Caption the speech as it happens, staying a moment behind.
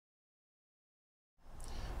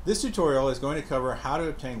This tutorial is going to cover how to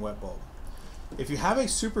obtain wet bulb. If you have a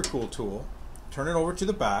Supercool tool, turn it over to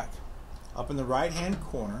the back. Up in the right hand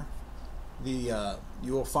corner, you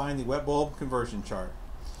will find the wet bulb conversion chart.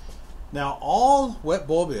 Now all wet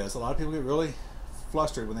bulb is, a lot of people get really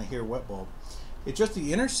flustered when they hear wet bulb. It's just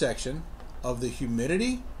the intersection of the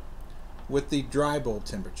humidity with the dry bulb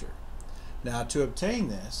temperature. Now to obtain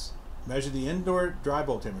this, measure the indoor dry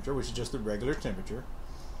bulb temperature, which is just the regular temperature.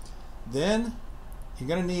 Then you're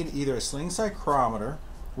going to need either a sling psychrometer,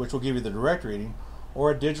 which will give you the direct reading, or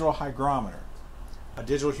a digital hygrometer, a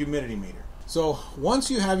digital humidity meter. So once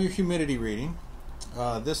you have your humidity reading,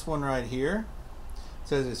 this one right here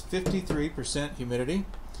says it's 53% humidity.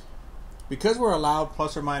 Because we're allowed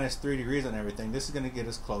plus or minus 3 degrees on everything, this is going to get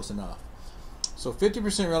us close enough. So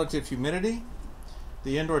 50% relative humidity.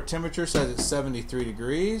 The indoor temperature says it's 73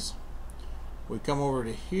 degrees. We come over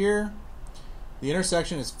to here. The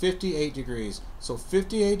intersection is 58 degrees. So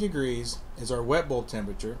 58 degrees is our wet bulb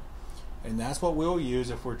temperature, and that's what we'll use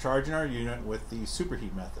if we're charging our unit with the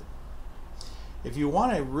superheat method. If you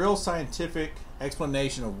want a real scientific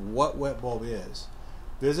explanation of what wet bulb is,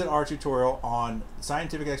 visit our tutorial on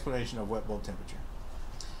scientific explanation of wet bulb temperature.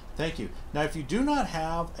 Thank you. Now if you do not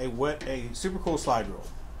have a Supercool slide rule,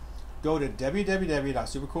 go to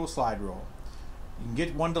www.supercoolsliderule. You can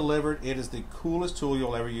get one delivered. It is the coolest tool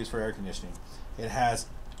you'll ever use for air conditioning. It has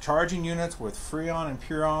charging units with Freon and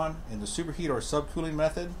Puron in the superheat or subcooling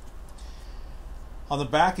method. On the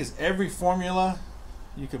back is every formula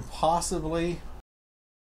you can possibly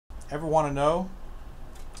ever want to know.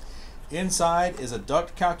 Inside is a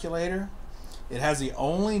duct calculator. It has the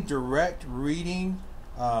only direct reading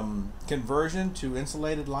conversion to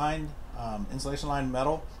insulation line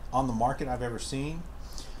metal on the market I've ever seen.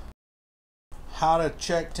 How to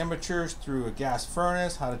check temperatures through a gas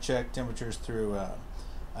furnace, how to check temperatures through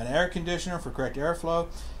an air conditioner for correct airflow.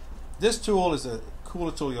 This tool is the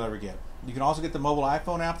coolest tool you'll ever get. You can also get the mobile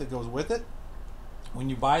iPhone app that goes with it. When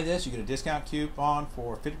you buy this, you get a discount coupon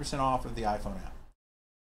for 50% off of the iPhone app.